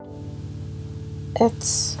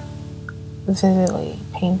It's vividly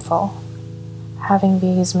painful having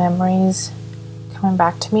these memories coming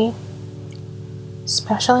back to me,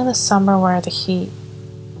 especially in the summer where the heat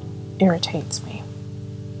irritates me.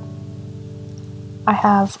 I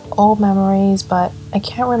have old memories, but I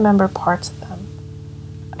can't remember parts of them.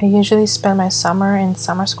 I usually spend my summer in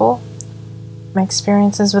summer school. My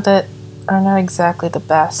experiences with it are not exactly the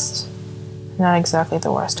best, not exactly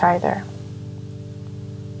the worst either.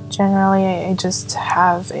 Generally, I just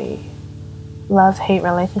have a love-hate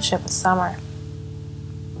relationship with summer.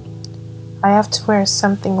 I have to wear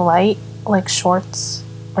something light, like shorts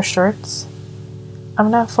or shirts. I'm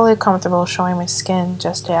not fully comfortable showing my skin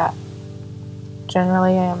just yet.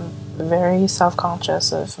 Generally, I am very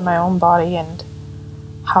self-conscious of my own body and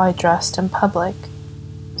how I dressed in public,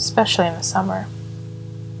 especially in the summer.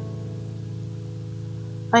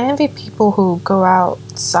 I envy people who go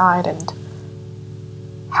outside and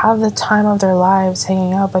have the time of their lives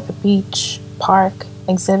hanging out by the beach, park,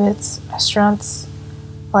 exhibits, restaurants,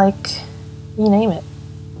 like you name it.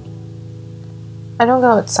 I don't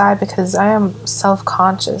go outside because I am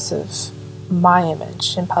self-conscious of my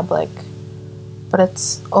image in public, but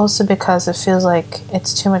it's also because it feels like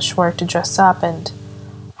it's too much work to dress up, and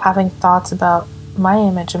having thoughts about my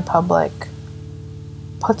image in public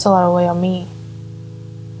puts a lot of weight on me.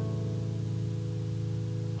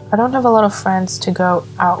 I don't have a lot of friends to go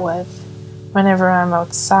out with. Whenever I'm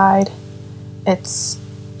outside, it's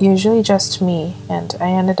usually just me, and I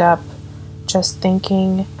ended up just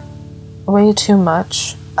thinking way too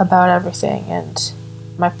much about everything and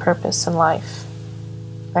my purpose in life.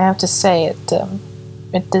 I have to say it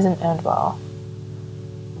didn't end well.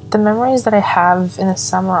 The memories that I have in the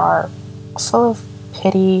summer are full of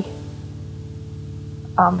pity,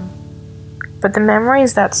 but the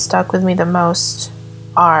memories that stuck with me the most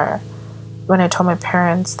are when I told my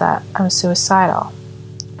parents that I'm suicidal.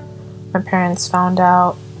 My parents found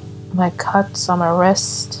out my cuts on my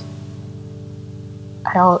wrist.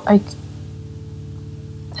 I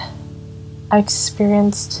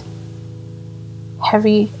experienced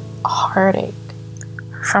heavy heartache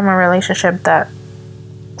from a relationship that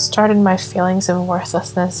started my feelings of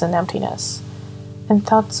worthlessness and emptiness, and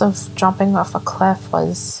thoughts of jumping off a cliff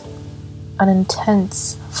was an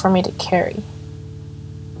intense for me to carry.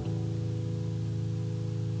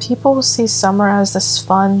 People see summer as this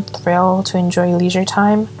fun thrill to enjoy leisure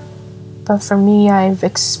time, but for me, I've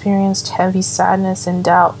experienced heavy sadness and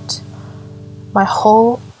doubt. My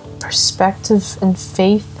whole perspective and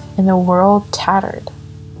faith in the world tattered.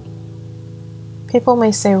 People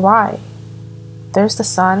may say, why? There's the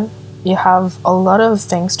sun. You have a lot of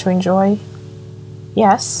things to enjoy.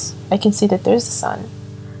 Yes, I can see that there's the sun.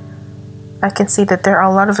 I can see that there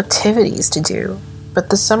are a lot of activities to do, but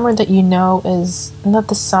the summer that you know is not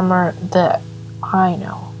the summer that I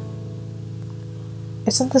know.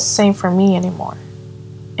 It's not the same for me anymore,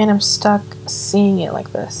 and I'm stuck seeing it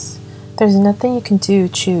like this. There's nothing you can do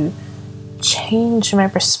to change my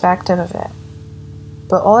perspective of it,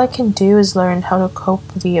 but all I can do is learn how to cope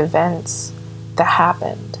with the events that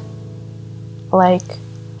happened. Like,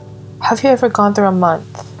 have you ever gone through a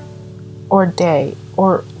month or a day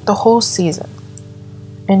or the whole season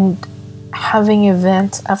and having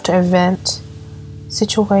event after event,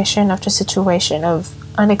 situation after situation of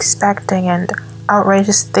unexpected and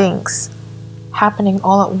outrageous things happening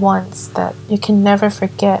all at once that you can never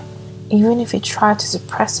forget, even if you try to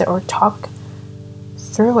suppress it or talk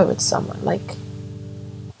through it with someone? Like,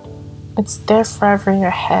 it's there forever in your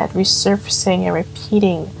head, resurfacing and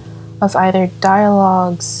repeating of either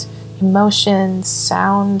dialogues, emotions,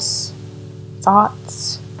 sounds,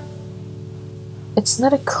 thoughts. It's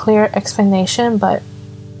not a clear explanation, but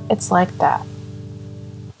it's like that.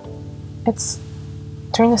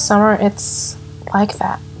 During the summer, it's like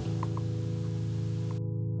that.